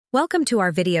Welcome to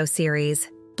our video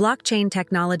series, Blockchain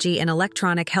Technology in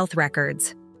Electronic Health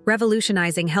Records,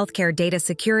 Revolutionizing Healthcare Data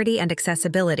Security and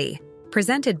Accessibility,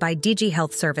 presented by Digi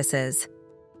Health Services.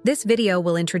 This video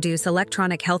will introduce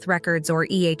electronic health records or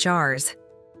EHRs.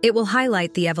 It will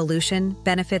highlight the evolution,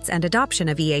 benefits, and adoption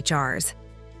of EHRs.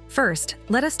 First,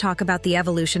 let us talk about the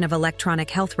evolution of electronic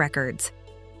health records.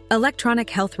 Electronic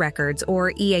health records,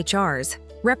 or EHRs,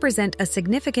 represent a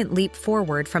significant leap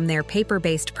forward from their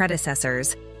paper-based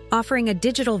predecessors, offering a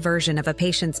digital version of a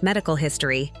patient's medical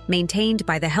history maintained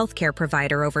by the healthcare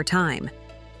provider over time.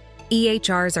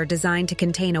 EHRs are designed to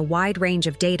contain a wide range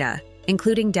of data,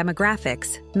 including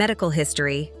demographics, medical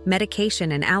history,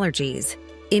 medication and allergies,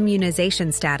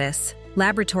 immunization status,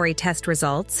 laboratory test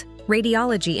results,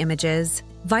 radiology images,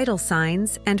 vital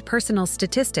signs, and personal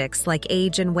statistics like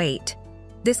age and weight.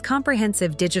 This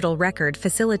comprehensive digital record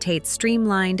facilitates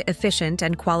streamlined, efficient,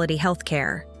 and quality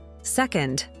healthcare.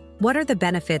 Second, what are the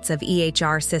benefits of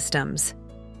EHR systems?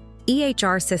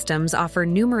 EHR systems offer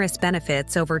numerous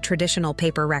benefits over traditional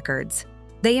paper records.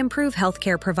 They improve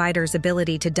healthcare providers'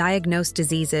 ability to diagnose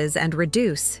diseases and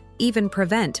reduce, even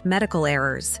prevent, medical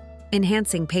errors,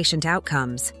 enhancing patient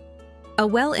outcomes. A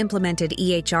well-implemented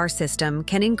EHR system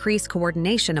can increase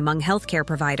coordination among healthcare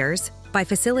providers by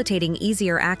facilitating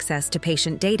easier access to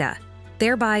patient data,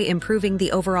 thereby improving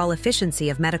the overall efficiency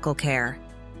of medical care.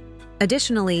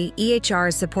 Additionally,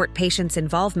 EHRs support patients'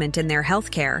 involvement in their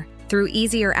healthcare through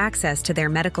easier access to their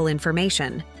medical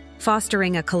information,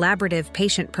 fostering a collaborative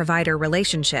patient-provider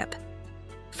relationship.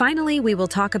 Finally, we will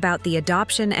talk about the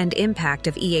adoption and impact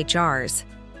of EHRs.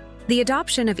 The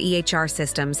adoption of EHR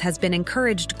systems has been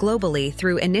encouraged globally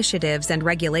through initiatives and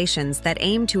regulations that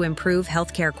aim to improve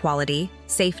healthcare quality,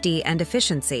 safety, and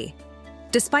efficiency.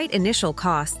 Despite initial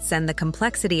costs and the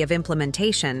complexity of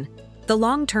implementation, the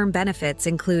long-term benefits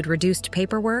include reduced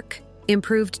paperwork,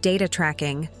 improved data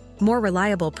tracking, more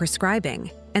reliable prescribing,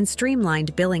 and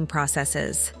streamlined billing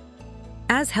processes.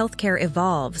 As healthcare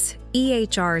evolves,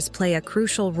 EHRs play a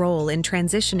crucial role in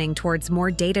transitioning towards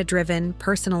more data-driven,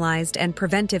 personalized, and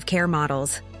preventive care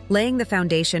models, laying the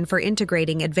foundation for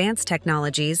integrating advanced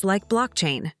technologies like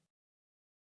blockchain.